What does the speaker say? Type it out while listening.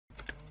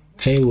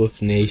Hey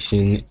Wolf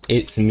Nation,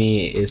 it's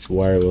me, it's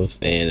ItswaterWolf,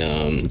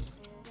 and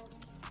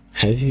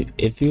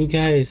if you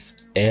guys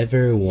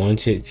ever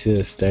wanted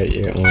to start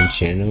your own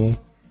channel,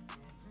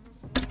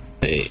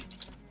 like,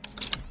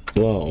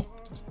 well,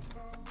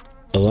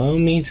 allow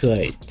me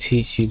to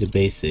teach you the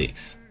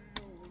basics.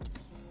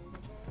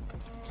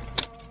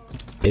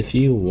 If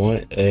you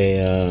want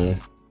a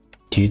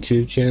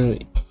YouTube channel,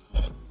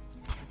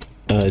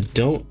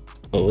 don't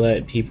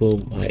let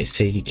people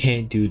say you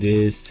can't do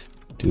this,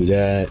 do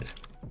that.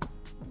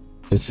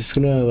 It's just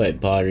gonna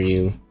bother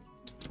you.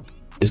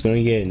 It's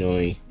gonna get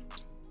annoying.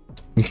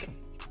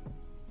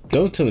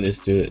 Don't tell me this,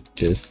 do it.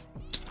 Just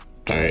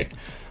alright.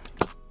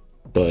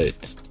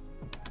 But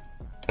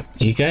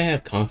you gotta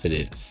have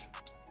confidence.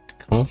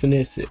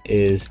 Confidence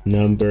is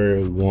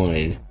number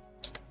one.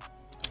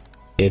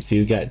 If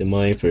you got the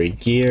money for a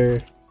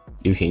gear,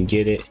 you can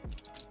get it.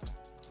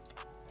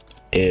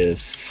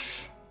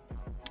 If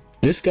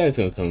this guy's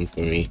gonna come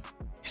for me,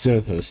 he's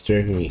gonna come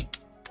straight for me.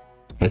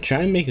 I'm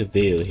trying to make a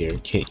video here.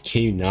 Can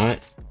you not?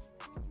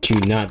 Can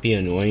you not be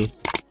annoying?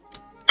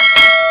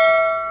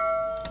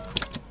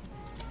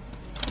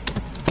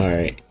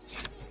 Alright.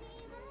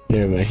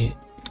 Never mind.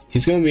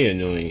 He's gonna be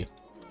annoying.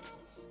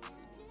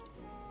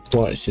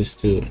 Watch this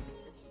dude.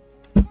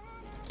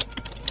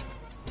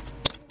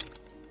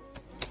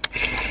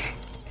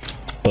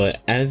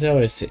 But as I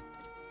was saying,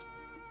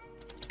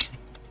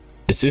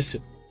 is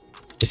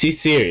he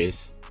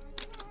serious?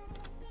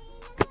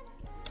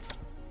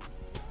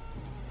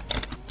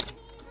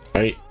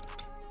 Right?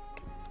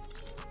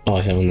 Oh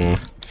hell no.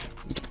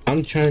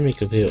 I'm trying to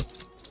make a video.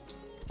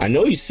 I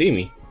know you see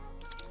me.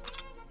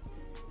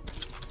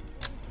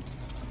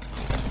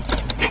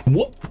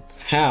 What?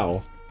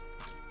 How?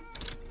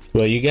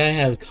 Well, you gotta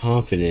have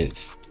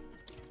confidence.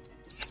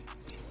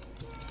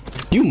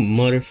 You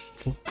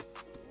motherfucker.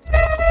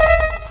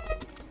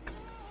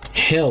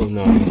 Hell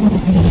no.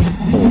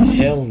 Oh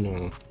hell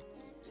no.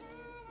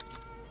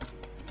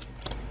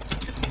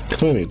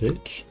 Come at me,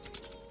 bitch.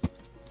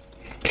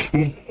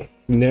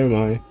 Never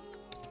mind.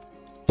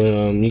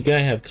 But you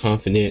gotta have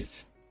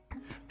confidence.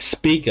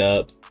 Speak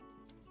up,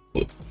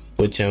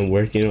 which I'm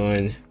working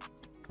on.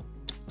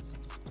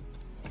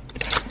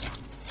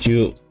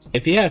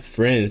 If you have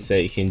friends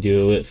that you can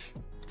do it with,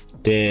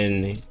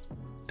 then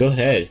go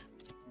ahead.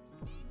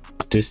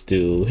 This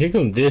dude, here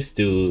comes this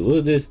dude. Look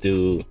at this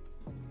dude.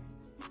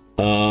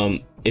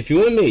 If you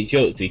want to make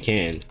jokes, you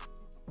can.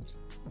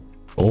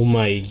 Oh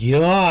my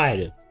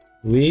god,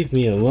 leave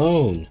me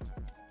alone.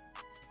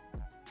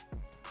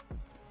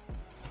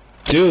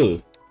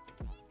 Dude.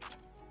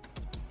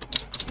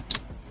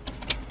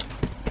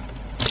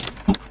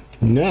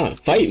 Nah,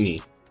 fight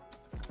me.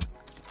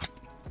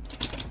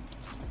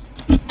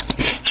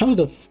 How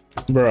the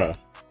bruh?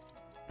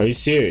 Are you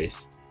serious?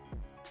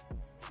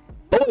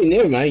 Oh,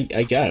 never mind.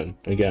 I got him.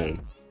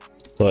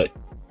 But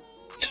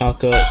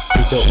talk up,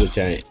 speak up, which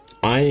I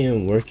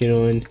am working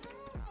on.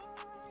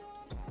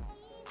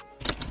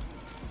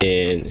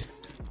 And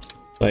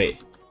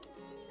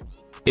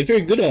if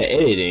you're good at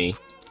editing,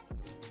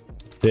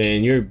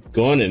 then you're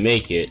gonna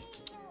make it.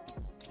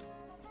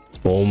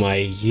 Oh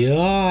my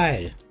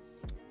god.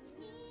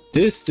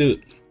 This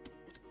dude.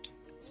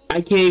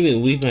 I can't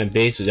even leave my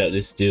base without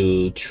this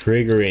dude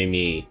triggering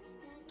me.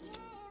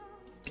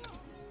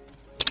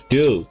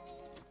 Dude.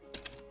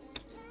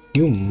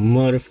 You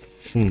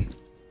motherfucker.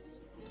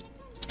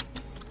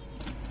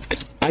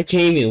 I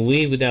can't even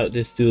leave without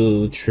this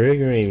dude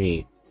triggering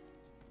me.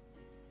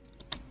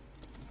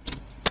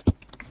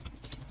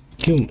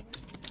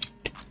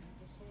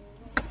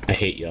 I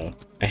hate y'all.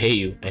 I hate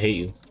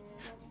you.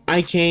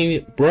 I can't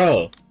even,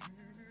 bro.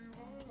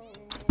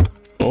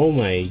 Oh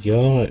my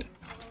god.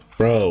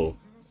 Bro.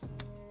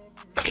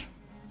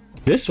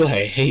 This is why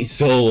I hate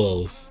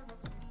solos.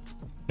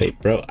 Wait,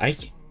 bro,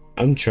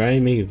 I'm trying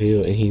to make a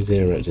video and he's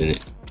interrupting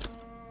it.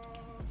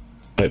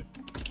 Like,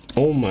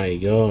 oh my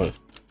god.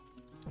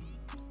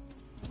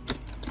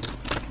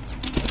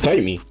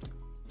 Fight me.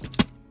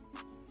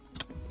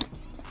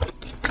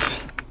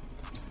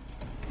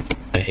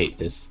 I hate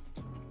this.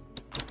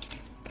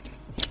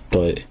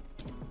 But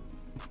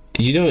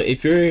you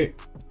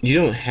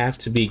don't have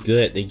to be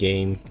good at the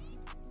game.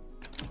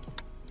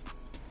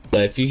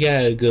 But if you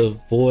got a good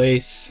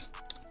voice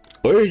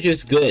or you're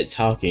just good at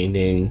talking,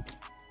 then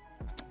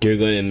you're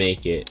gonna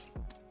make it.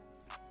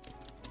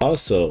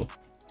 Also,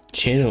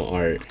 channel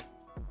art.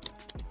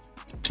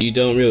 You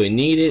don't really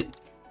need it,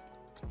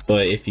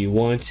 but if you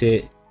want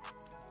it,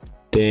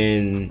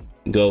 then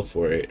go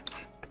for it.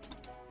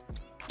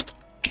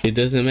 It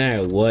doesn't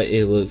matter what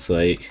it looks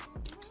like.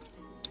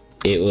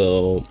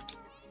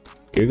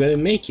 You're gonna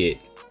make it.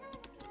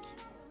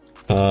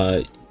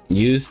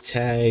 Use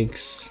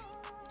tags.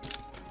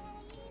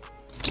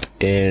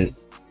 And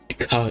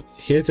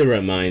here's a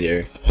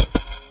reminder.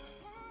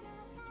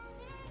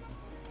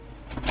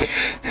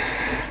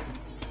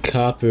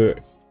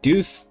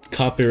 Use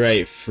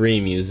copyright free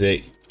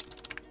music,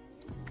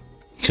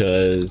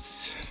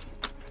 because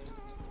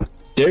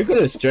they're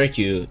gonna strike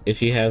you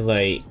if you have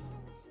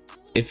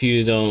if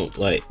you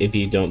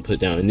don't put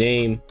down a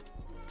name,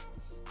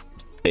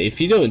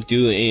 If you don't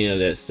do any of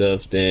that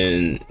stuff,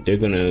 then they're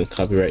gonna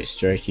copyright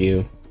strike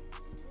you.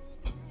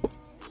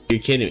 You're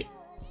kidding me.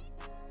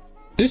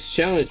 This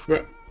challenge,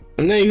 bro.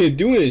 I'm not even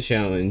doing a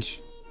challenge.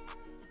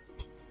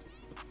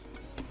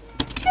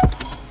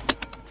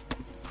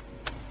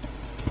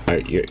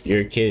 Alright,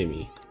 you're kidding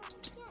me.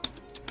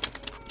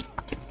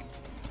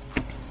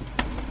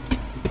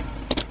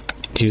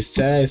 Use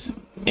size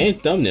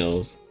and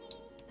thumbnails.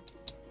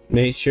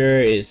 Make sure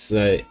it's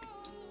like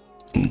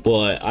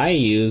what I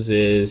use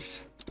is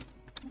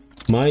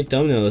my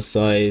thumbnail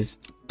size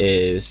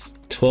is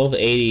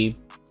 1280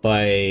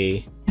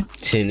 by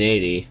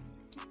 1080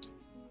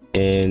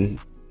 and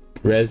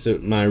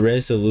my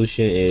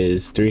resolution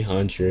is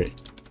 300,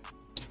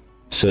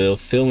 so it'll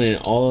fill in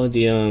all of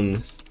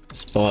the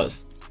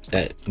spots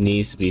that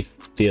needs to be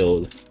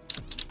filled.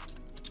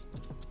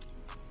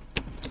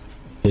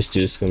 This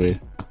dude's coming.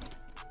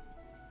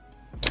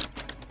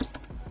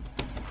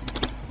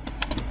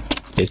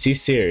 Is he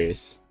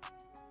serious?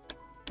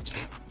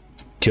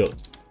 Yo,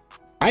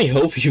 I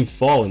hope you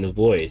fall in the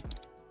void.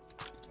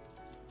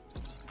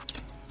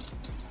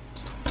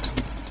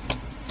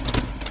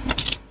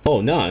 Oh,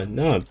 nah.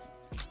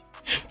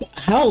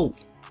 How?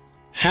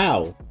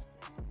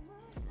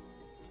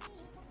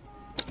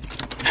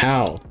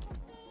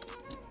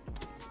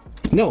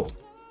 No.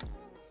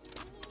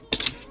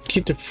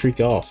 Get the freak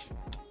off.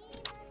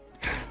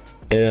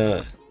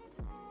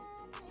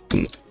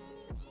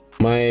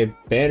 My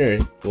banner,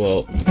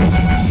 well,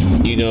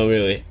 you don't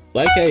really,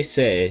 like I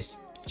said,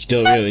 you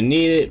don't really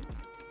need it,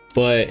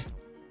 but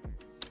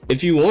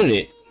if you want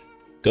it,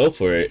 go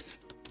for it.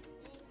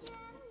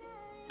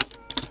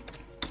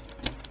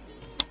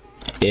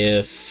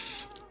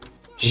 If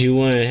you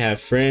want to have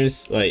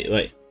friends,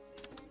 like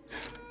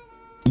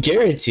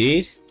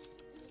guaranteed,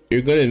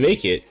 you're gonna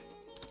make it.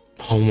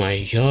 Oh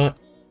my god.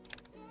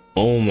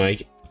 Oh my,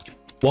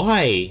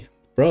 why?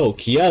 Bro,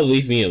 can y'all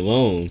leave me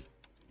alone?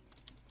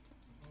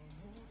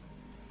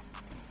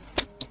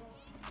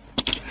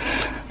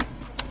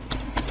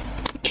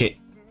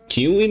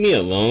 Can you leave me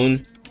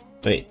alone?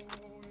 Wait,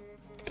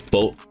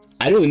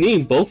 I don't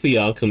need both of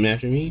y'all coming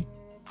after me.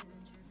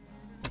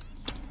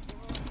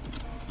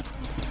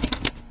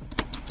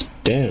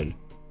 Damn.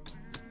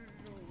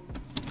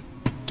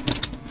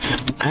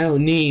 I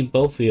don't need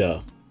both of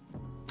y'all.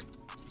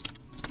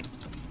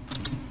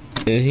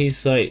 And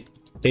he's like,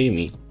 pay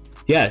me.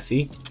 Yeah,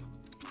 see?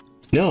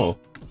 No.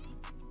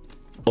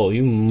 Oh,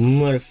 you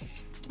mother...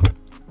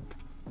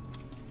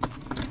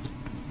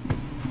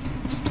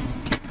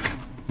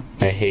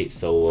 I hate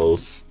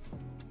solos.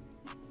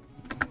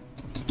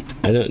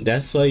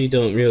 That's why you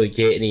don't really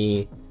get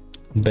any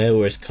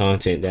Bedwars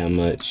content that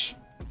much.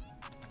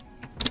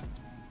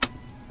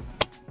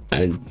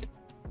 I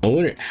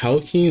wonder, how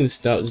can you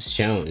stop this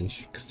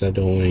challenge? Because I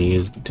don't want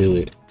you to do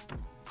it.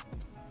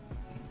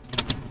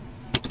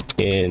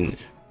 And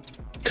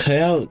cut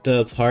out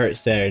the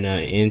parts that are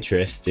not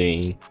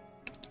interesting,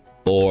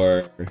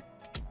 or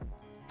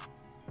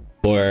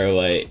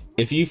like,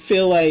 if you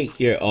feel like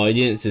your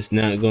audience is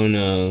not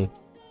gonna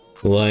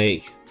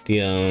like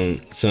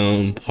the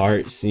some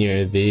parts in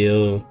your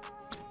video,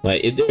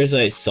 like if there's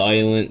like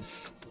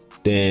silence,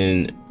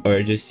 then,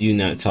 or just you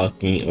not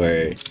talking,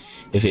 or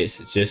if it's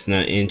just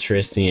not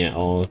interesting at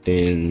all,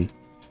 then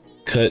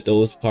cut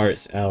those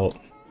parts out.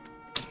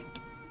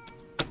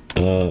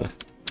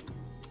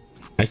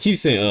 I keep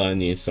saying, oh, I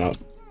need to stop.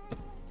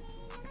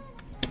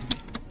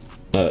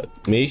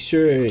 Make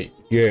sure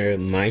your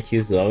mic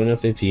is loud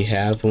enough if you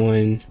have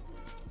one,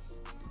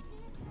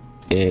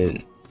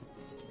 and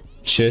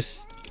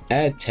just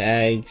add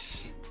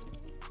tags,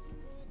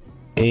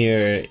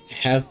 and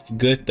have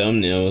good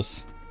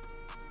thumbnails.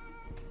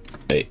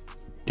 Like,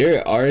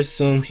 there are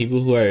some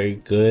people who are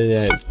good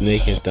at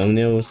making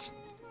thumbnails.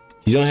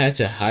 You don't have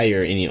to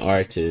hire any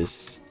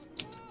artists.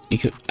 You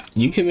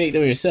can make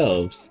them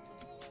yourselves.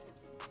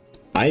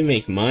 I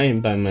make mine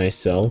by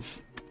myself,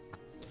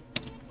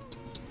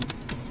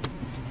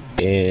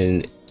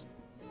 and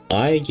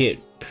I get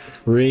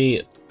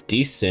pretty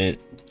decent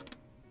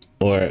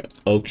or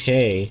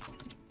okay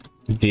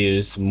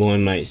views,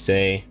 one might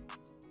say.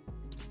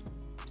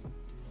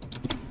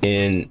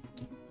 And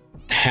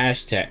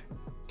hashtag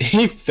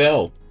he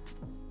fell.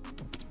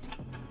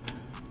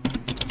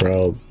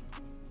 Bro,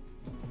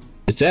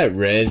 is that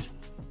red?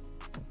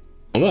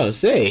 I'm about to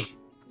say,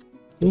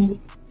 ooh.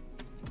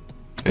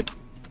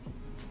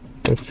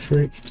 The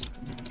freak.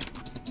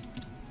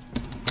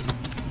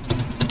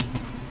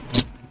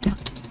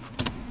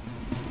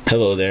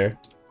 Hello there.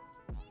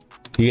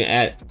 You can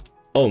add,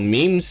 oh,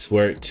 memes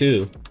work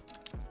too.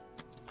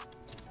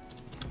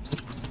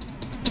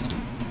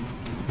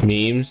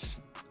 Memes,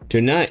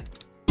 they're not,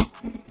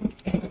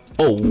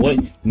 oh, what?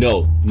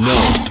 No.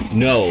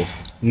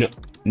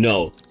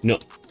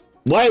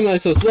 Why am I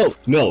so slow?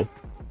 No.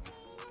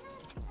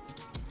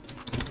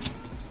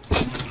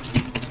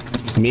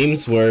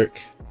 Memes work.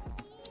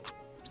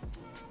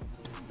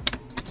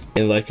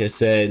 And like I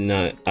said,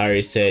 I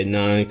already said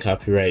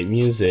non-copyright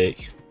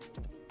music.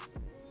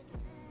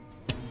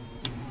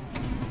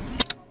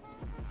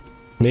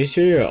 make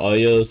sure your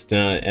audio's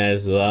not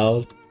as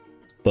loud,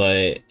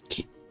 but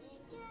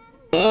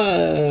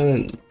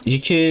you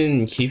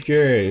can keep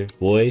your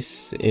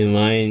voice in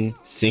line,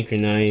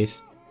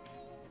 synchronized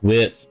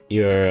with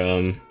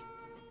your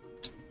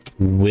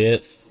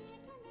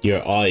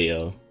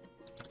audio.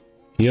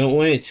 You don't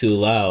want it too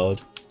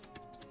loud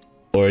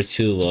or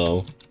too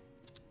low.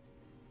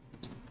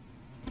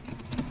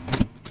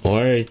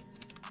 Or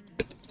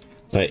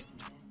like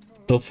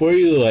before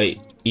you like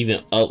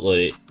even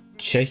upload it,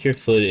 check your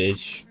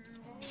footage,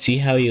 see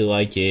how you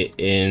like it,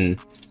 and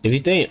if you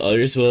think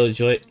others will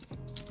enjoy it,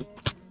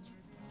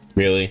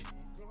 really,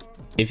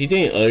 if you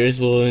think others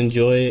will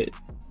enjoy it,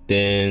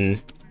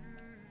 then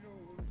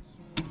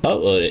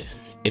upload it.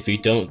 If you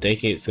don't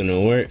think it's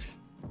gonna work,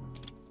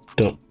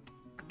 don't.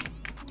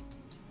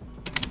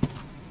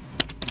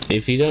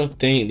 If you don't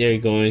think they're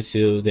going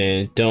to,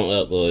 then don't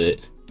upload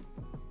it.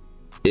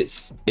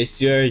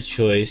 It's your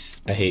choice.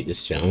 I hate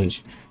this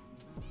challenge.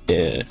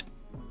 Yeah.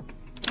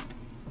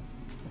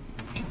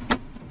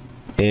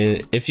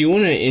 And if you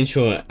want an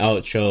intro and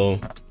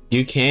outro,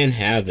 you can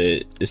have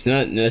it. It's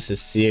not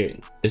necessary.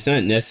 It's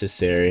not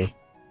necessary.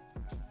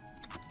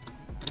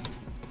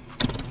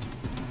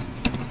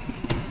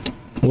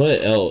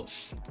 What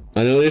else?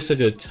 I know there's like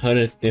a ton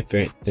of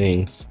different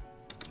things.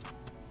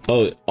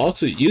 Oh,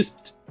 also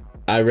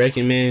I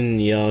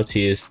recommend y'all to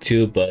use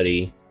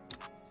TubeBuddy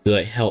to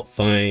like help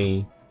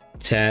find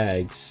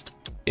tags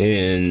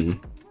and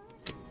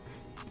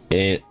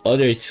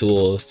other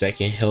tools that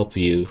can help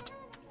you.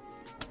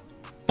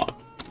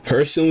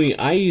 Personally,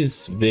 I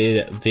use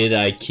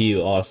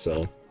vidIQ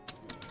also,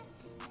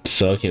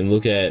 so I can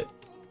look at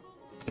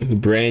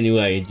brand new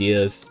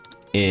ideas,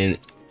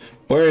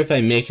 or if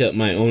I make up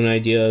my own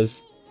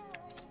ideas,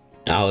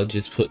 I'll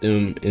just put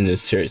them in the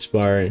search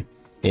bar, and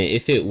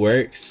if it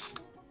works,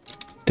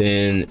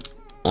 then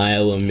I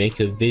will make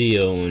a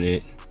video on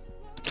it.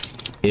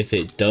 If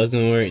it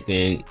doesn't work,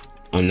 then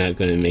I'm not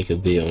gonna make a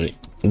video on it.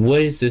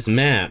 What is this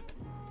map?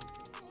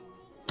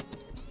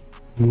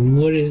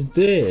 What is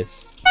this?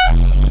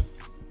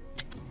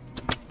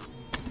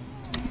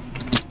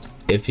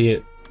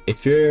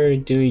 If you're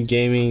doing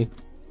gaming,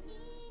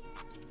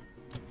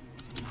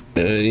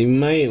 you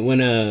might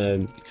want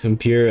a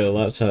computer or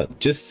laptop,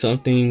 just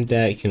something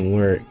that can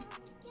work.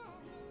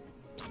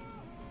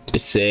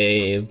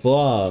 Say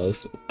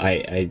vlogs.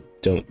 I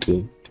don't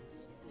do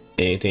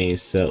anything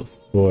except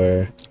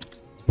for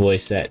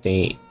voice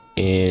acting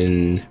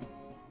and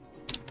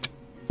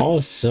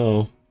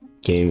also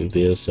gaming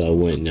videos, so I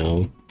wouldn't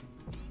know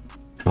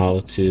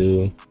how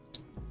to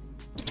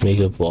make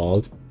a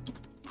vlog.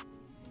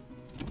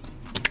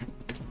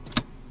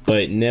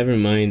 But never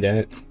mind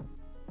that.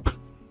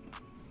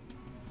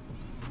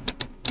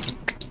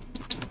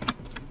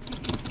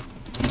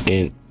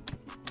 And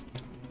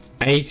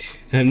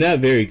I'm not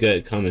very good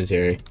at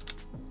commentary.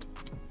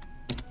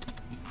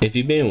 If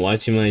you've been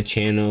watching my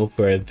channel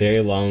for a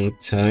very long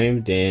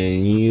time,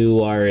 then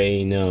you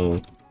already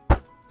know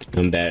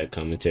I'm bad at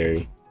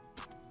commentary.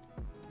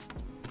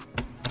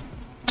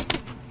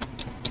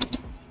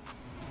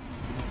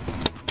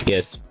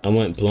 Yes, I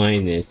want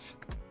blindness.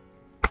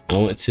 I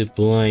want to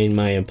blind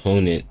my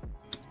opponent.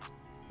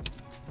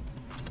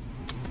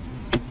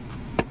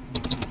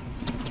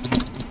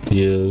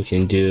 You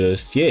can do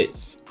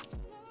skits.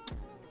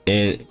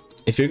 And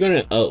if you're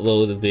gonna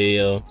upload a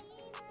video,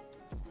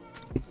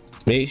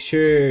 make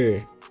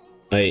sure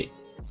like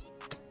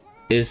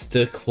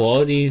the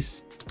quality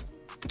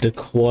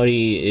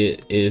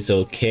is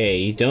okay.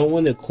 You don't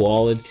want the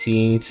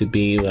quality to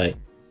be like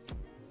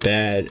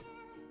bad,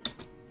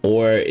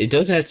 or it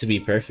doesn't have to be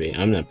perfect.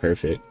 I'm not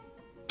perfect.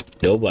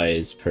 Nobody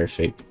is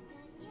perfect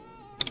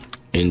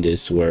in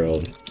this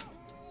world.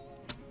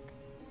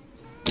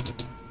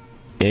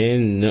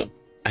 And no,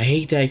 I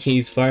hate that I can't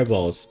use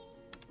fireballs.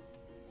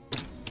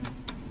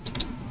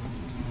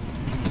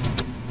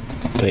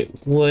 Wait,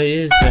 what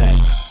is that?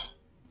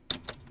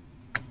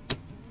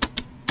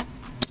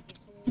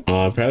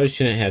 Oh, I probably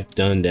shouldn't have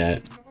done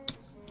that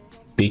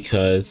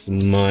because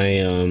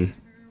my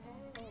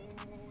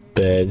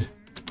bed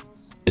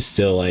is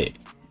still like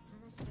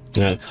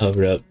not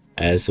covered up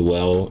as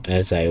well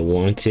as I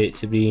want it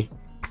to be.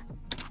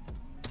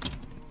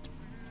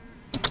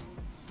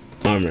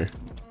 Armor.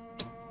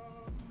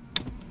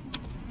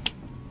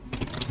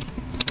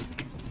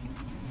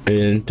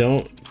 And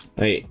don't,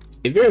 like,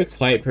 if you're a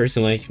quiet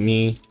person like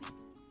me,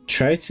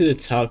 try to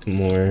talk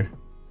more.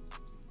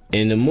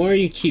 And the more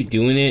you keep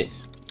doing it,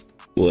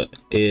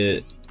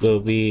 it will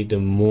be the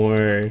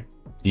more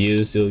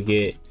views you'll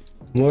get,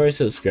 more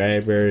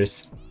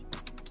subscribers.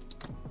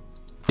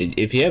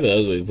 If you have an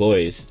ugly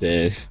voice,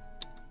 then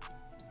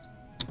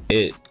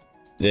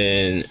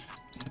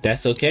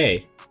that's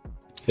okay,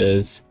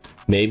 because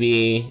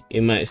maybe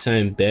it might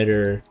sound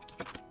better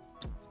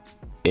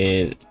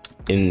in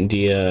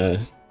the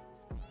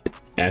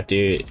after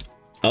you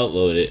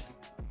upload it.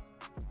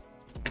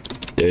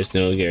 There's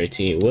no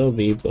guarantee it will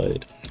be,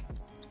 but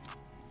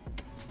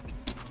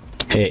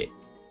hey,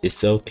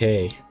 it's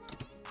okay.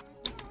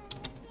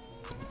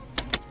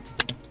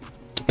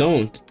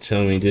 Don't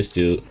tell me this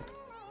dude.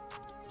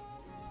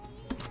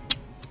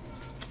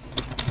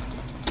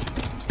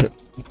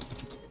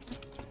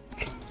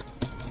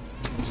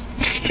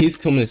 He's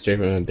coming straight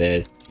from my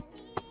bed.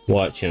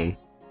 Watch him.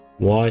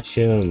 Watch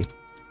him.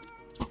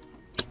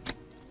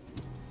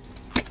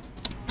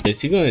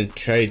 Is he gonna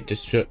try to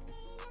destroy?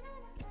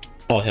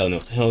 Oh hell no!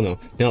 Hell no!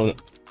 No! No.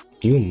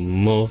 You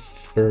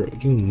motherfucker!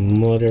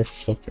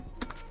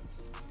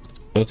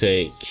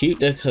 Okay, keep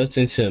the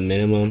cutscene to a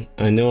minimum.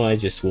 I know I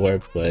just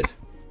warped, but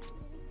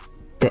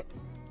bro,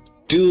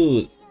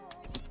 dude,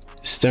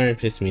 it's starting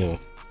to piss me off.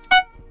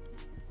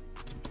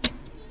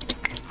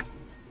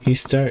 He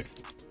start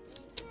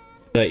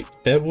like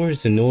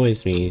Bedwars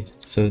annoys me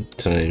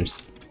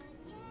sometimes.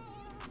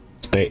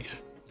 Like,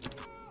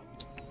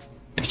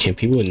 can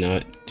people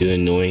not do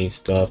annoying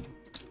stuff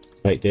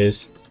like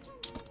this?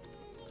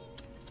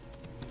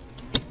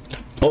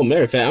 Oh,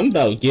 matter of fact, I'm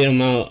about to get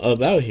him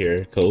out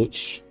here,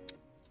 coach.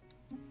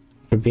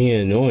 For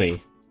being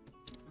annoying.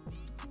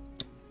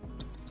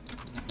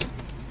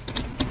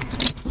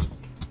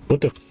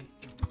 What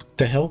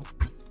the hell?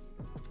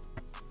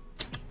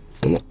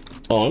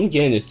 I'm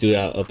getting this dude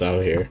up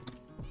out here.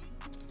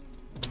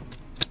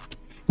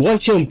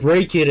 Watch him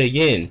break it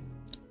again.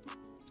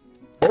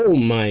 Oh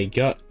my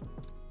god.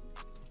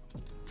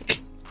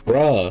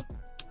 Bruh.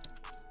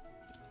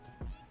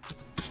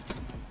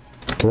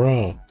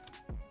 Bruh.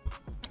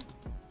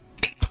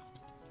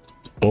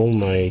 Oh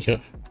my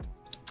god.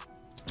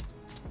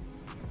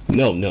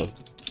 No, no.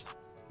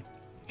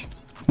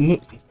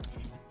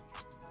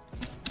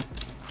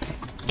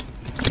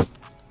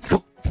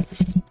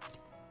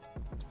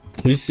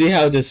 You see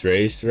how this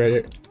race,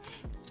 Reddit?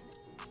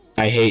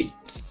 I hate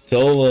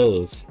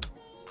solos.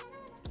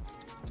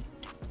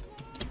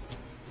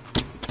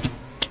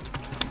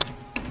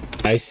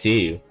 I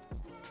see you.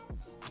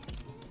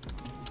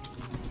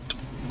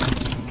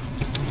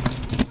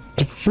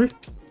 Frick.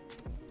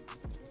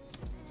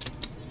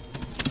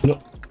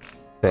 No.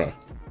 Bruh.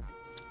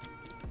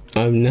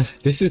 I'm not.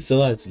 This is the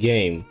last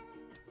game.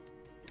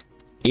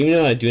 Even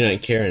though I do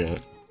not care or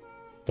not.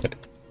 But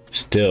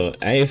still,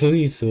 I at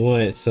least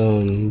want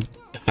some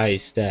high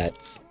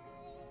stats.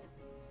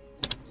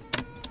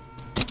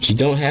 You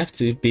don't have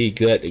to be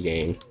good at the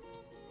game.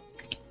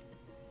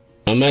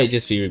 I might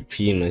just be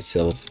repeating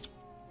myself.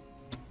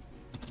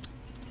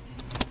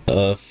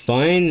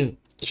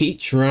 Keep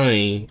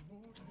trying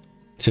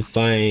to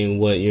find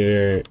what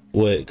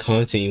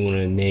content you want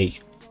to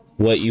make,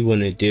 what you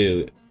want to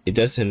do. It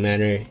doesn't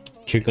matter,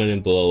 you're gonna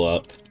blow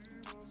up.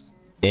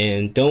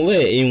 And don't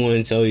let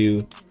anyone tell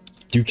you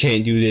you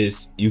can't do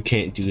this, you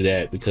can't do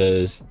that,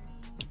 because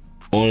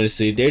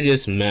honestly, they're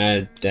just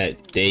mad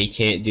that they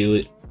can't do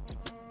it.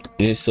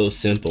 And it's so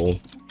simple.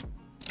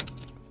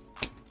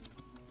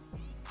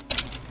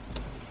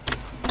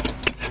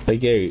 I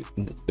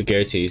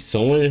guarantee you,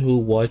 someone who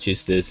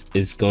watches this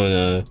is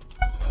gonna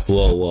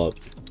blow up.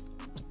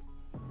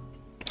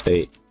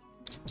 Wait.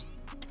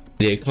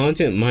 The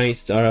content might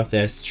start off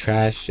as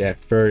trash at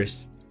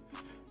first,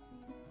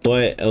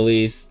 but at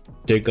least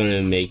they're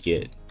gonna make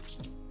it.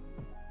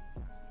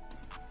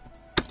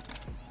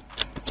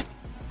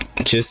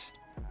 Just,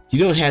 you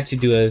don't have to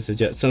do it as a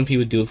job. Some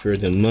people do it for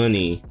the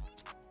money,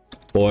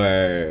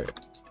 or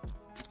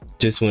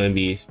just want to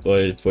be,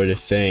 or for the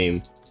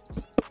fame.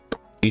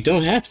 You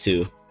don't have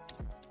to.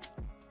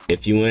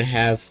 If you want to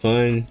have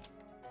fun,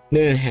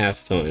 then have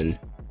fun.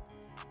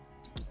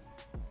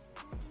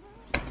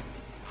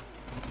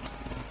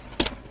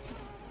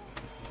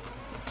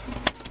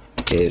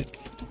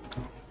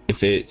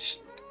 If it's,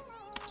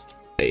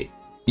 hey,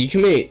 you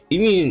can make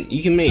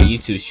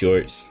YouTube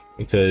shorts,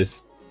 because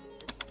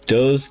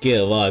those get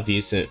a lot of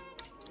views.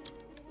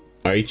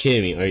 Are you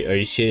kidding me? Are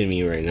you shitting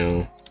me right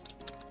now?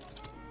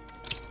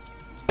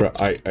 Bro,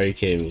 are you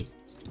kidding me?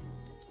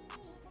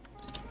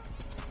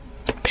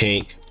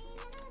 Pink.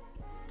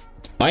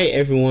 Why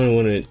everyone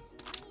wanna?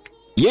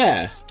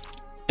 Yeah,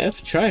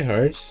 F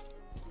tryhards.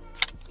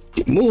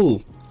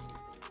 Move.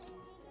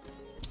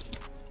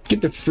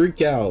 Get the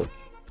freak out.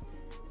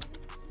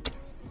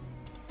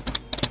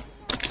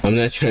 I'm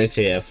not trying to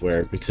say F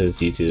word because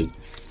YouTube.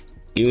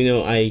 Even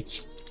though I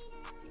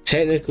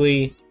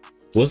technically,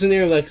 wasn't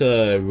there like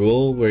a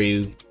rule where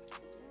you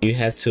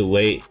have to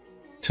wait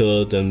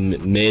till the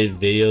mid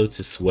video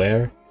to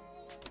swear?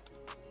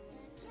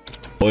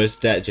 Or is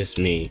that just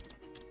me?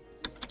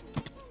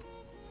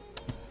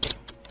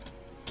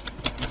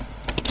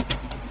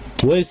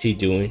 What is he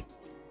doing?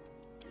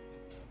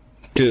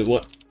 Dude,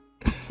 what?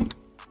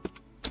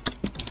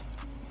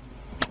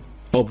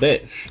 Oh,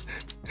 bet.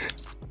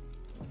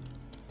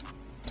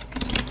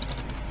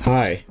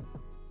 Hi.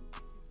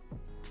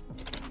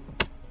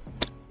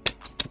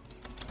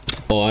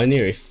 Oh, I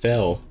nearly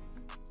fell.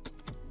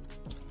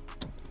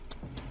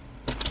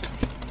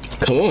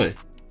 Come on.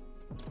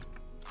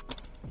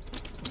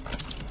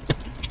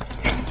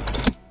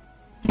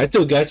 I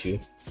still got you.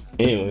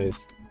 Anyways.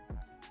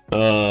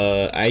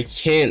 I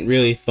can't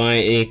really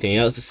find anything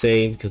else to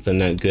say because I'm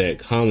not good at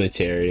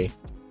commentary.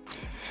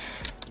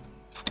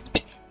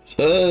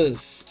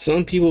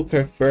 some people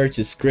prefer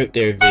to script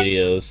their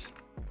videos.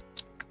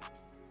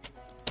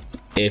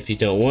 If you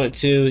don't want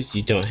to,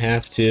 you don't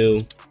have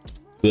to.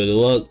 Good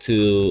luck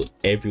to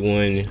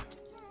everyone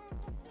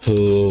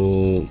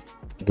who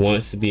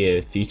wants to be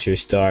a future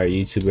star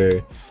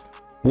YouTuber.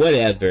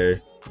 Whatever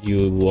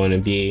you want to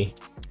be,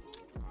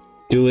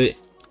 do it.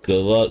 Good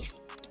luck.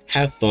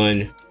 Have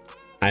fun.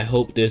 I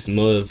hope this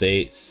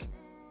motivates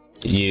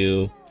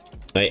you.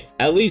 Like,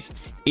 at least,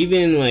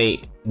 even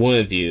like one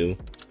of you,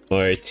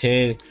 or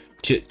 10,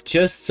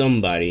 just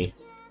somebody.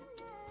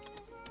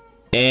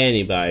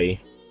 Anybody.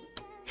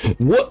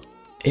 What?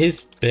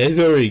 His bed's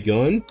already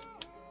gone?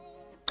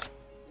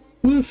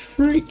 Who the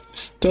freak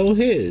stole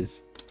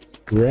his?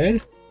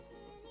 Red?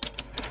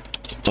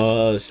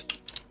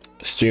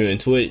 Streaming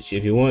Twitch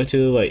if you want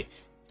to. Like,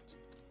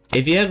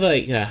 if you have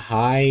like a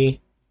high,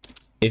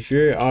 if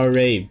you're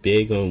already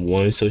big on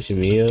one social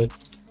media,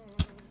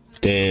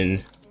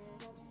 then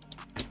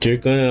you're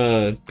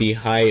gonna be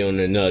high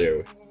on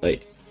another.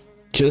 Like,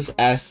 just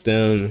ask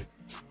them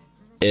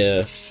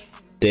if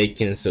they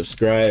can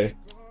subscribe,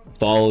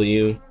 follow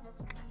you,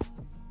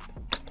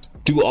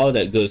 do all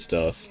that good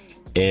stuff,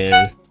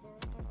 and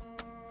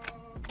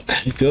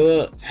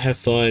go have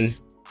fun.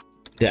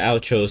 The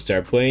outro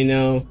start playing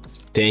now.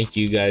 Thank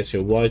you guys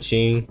for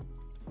watching.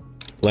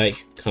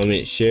 Like,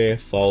 comment, share,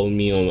 follow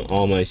me on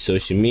all my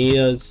social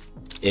medias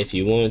if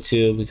you want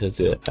to, because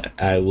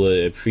I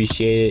would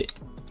appreciate it.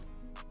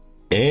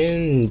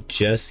 And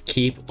just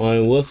keep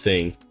on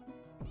wolfing.